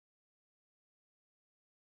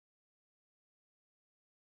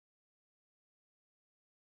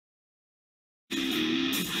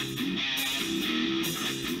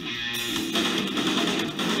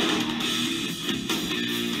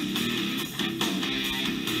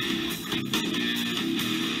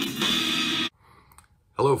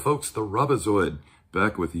Hello folks, the Robozoid,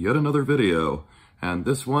 back with yet another video. And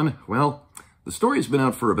this one, well, the story's been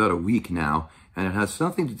out for about a week now, and it has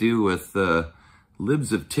something to do with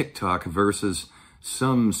libs of TikTok versus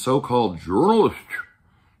some so-called journalist,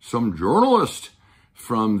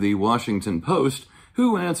 from the Washinton Post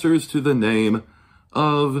who answers to the name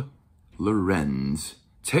of Lorenz.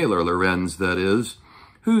 Taylor Lorenz, that is,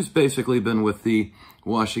 who's basically been with the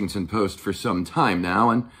Washinton Post for some time now,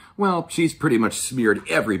 and, well, she's pretty much smeared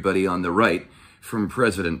everybody on the right, from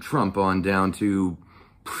President Trump on down to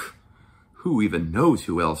who even knows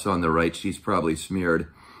who else on the right she's probably smeared.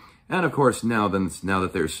 And of course, now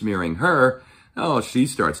that they're smearing her, oh, she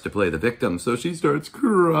starts to play the victim, so she starts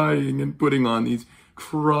crying and putting on these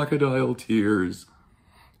crocodile tears.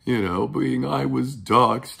 You know, being, I was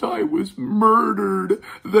doxxed, I was murdered,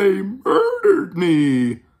 they murdered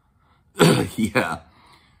me. Yeah,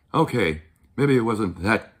 okay, maybe it wasn't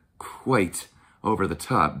that quite over the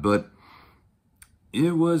top, but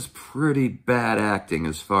it was pretty bad acting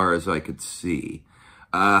as far as I could see.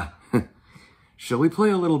 Shall we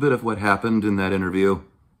play a little bit of what happened in that interview?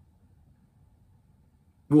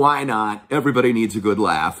 Why not? Everybody needs a good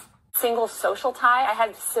laugh. Single social tie. I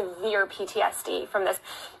had severe PTSD from this.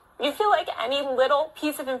 You feel like any little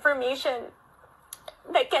piece of information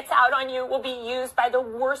that gets out on you will be used by the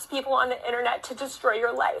worst people on the internet to destroy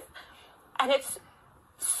your life. And it's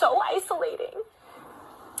so isolating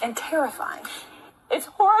and terrifying. It's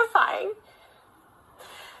horrifying.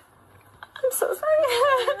 I'm so sorry.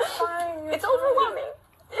 It's overwhelming.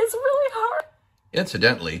 It's really hard.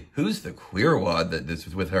 Incidentally, who's the queerwad that this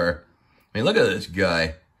is with her? I mean, look at this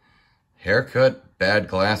guy. Haircut, bad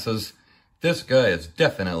glasses. This guy is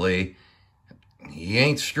definitely, he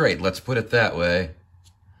ain't straight, let's put it that way.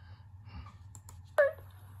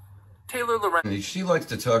 Taylor Lorenz. She likes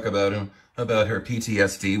to talk about him, about her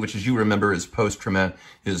PTSD, which, as you remember, is post-Trump's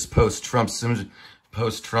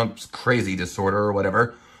crazy disorder or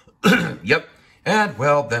whatever. Yep. And,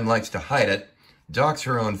 well, then likes to hide it, dox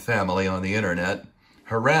her own family on the internet,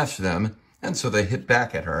 harass them, and so they hit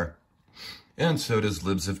back at her. And so does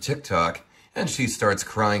libs of TikTok, and she starts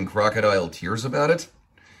crying crocodile tears about it.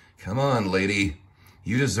 Come on, lady.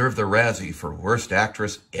 You deserve the Razzie for worst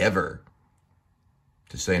actress ever.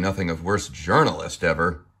 To say nothing of worst journalist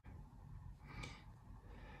ever.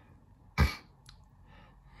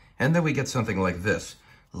 And then we get something like this.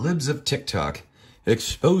 Libs of TikTok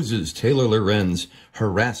exposes Taylor Lorenz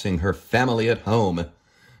harassing her family at home.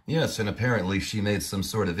 Yes, and apparently she made some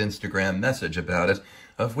sort of Instagram message about it,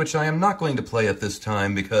 of which I am not going to play at this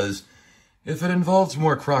time because if it involves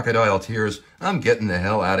more crocodile tears, I'm getting the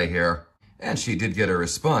hell out of here. And she did get a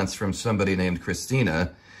response from somebody named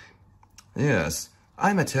Christina. Yes,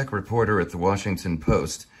 I'm a tech reporter at the Washinton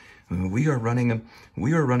Post. We are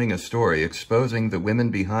running a story exposing the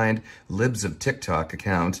women behind Libs of TikTok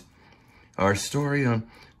account. Our story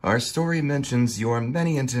mentions your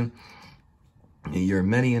many interactions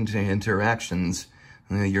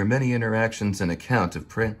and account of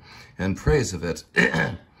praise of it.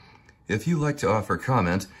 If you like to offer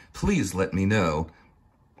comment, please let me know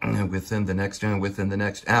within the next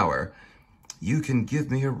hour. You can give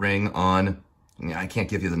me a ring on, I can't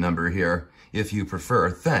give you the number here, if you prefer.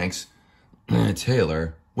 Thanks,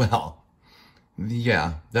 Taylor. Well,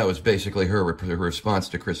 yeah, that was basically her response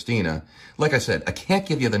to Christina. Like I said, I can't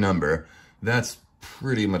give you the number. That's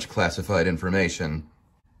pretty much classified information.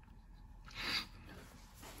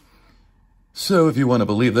 So if you want to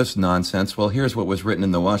believe this nonsense, well, here's what was written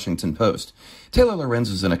in the Washinton Post. Taylor Lorenz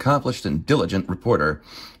is an accomplished and diligent reporter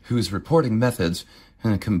whose reporting methods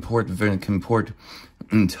comport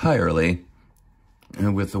entirely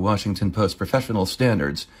with the Washinton Post professional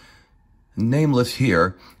standards. Nameless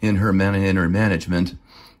here in her management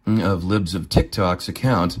of Libs of TikTok's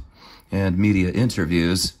account and media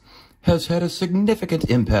interviews has had a significant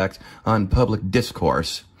impact on public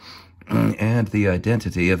discourse and the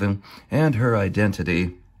identity of him, and her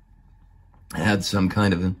identity had some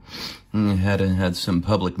kind of had some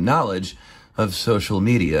public knowledge of social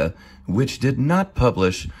media, which did not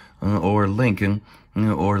publish or link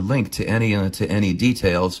to any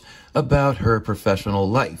details about her professional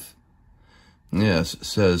life. Yes,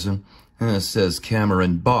 says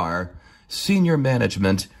Cameron Barr, senior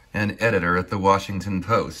management and editor at the Washinton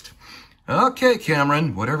Post. Okay,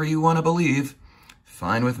 Cameron, whatever you want to believe.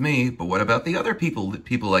 Fine with me, but what about the other people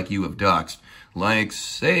like you have doxed? Like,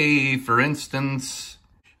 say, for instance...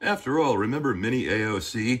 After all, remember Mini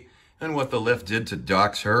AOC and what the left did to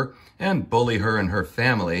dox her and bully her and her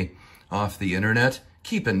family off the internet?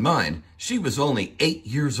 Keep in mind, she was only 8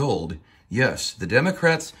 years old. Yes, the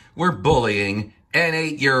Democrats were bullying an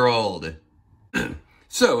 8-year-old.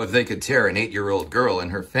 So if they could tear an 8-year-old girl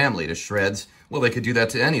and her family to shreds, well, they could do that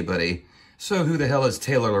to anybody. So who the hell is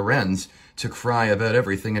Taylor Lorenz to cry about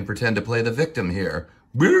everything and pretend to play the victim here?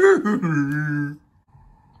 And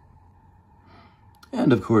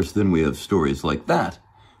of course, then we have stories like that,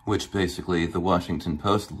 which basically the Washington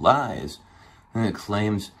Post lies, and it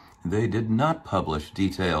claims they did not publish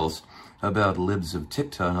details about libs of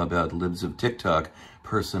TikTok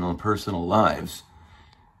personal lives.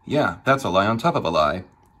 Yeah, that's a lie on top of a lie,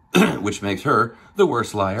 which makes her the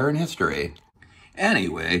worst liar in history.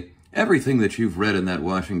 Anyway, everything that you've read in that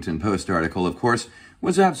Washington Post article, of course,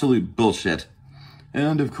 was absolute bullshit.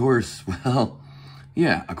 And of course, well,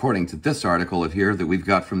 yeah, according to this article of here that we've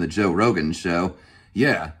got from the Joe Rogan show,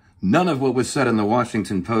 yeah, none of what was said in the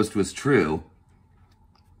Washington Post was true.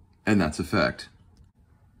 And that's a fact.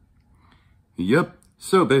 Yep,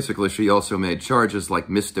 so basically she also made charges like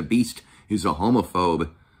Mr. Beast is a homophobe.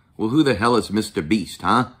 Well, who the hell is Mr. Beast,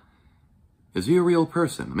 huh? Is he a real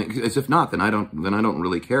person? I mean, as if not, then I don't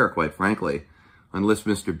really care, quite frankly. Unless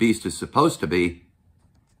Mr. Beast is supposed to be.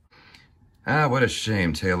 Ah, what a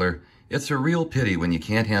shame, Taylor. It's a real pity when you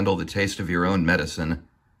can't handle the taste of your own medicine.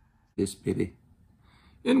 This pity.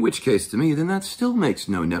 In which case, to me, then that still makes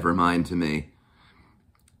no nevermind to me.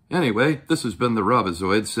 Anyway, this has been the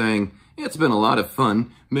Robozoid saying, it's been a lot of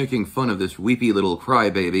fun making fun of this weepy little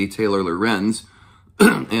crybaby, Taylor Lorenz,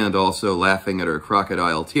 and also laughing at her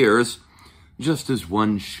crocodile tears, just as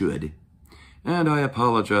one should. And I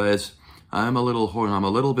apologize. I'm a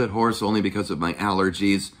little bit hoarse only because of my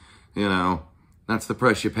allergies. You know, that's the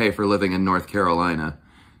price you pay for living in North Carolina.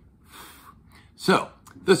 So,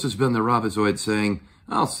 this has been the Robozoid saying,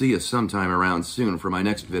 I'll see you sometime around soon for my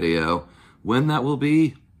next video. When that will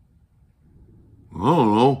be, I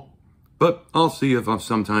don't know. But I'll see you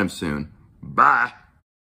sometime soon. Bye.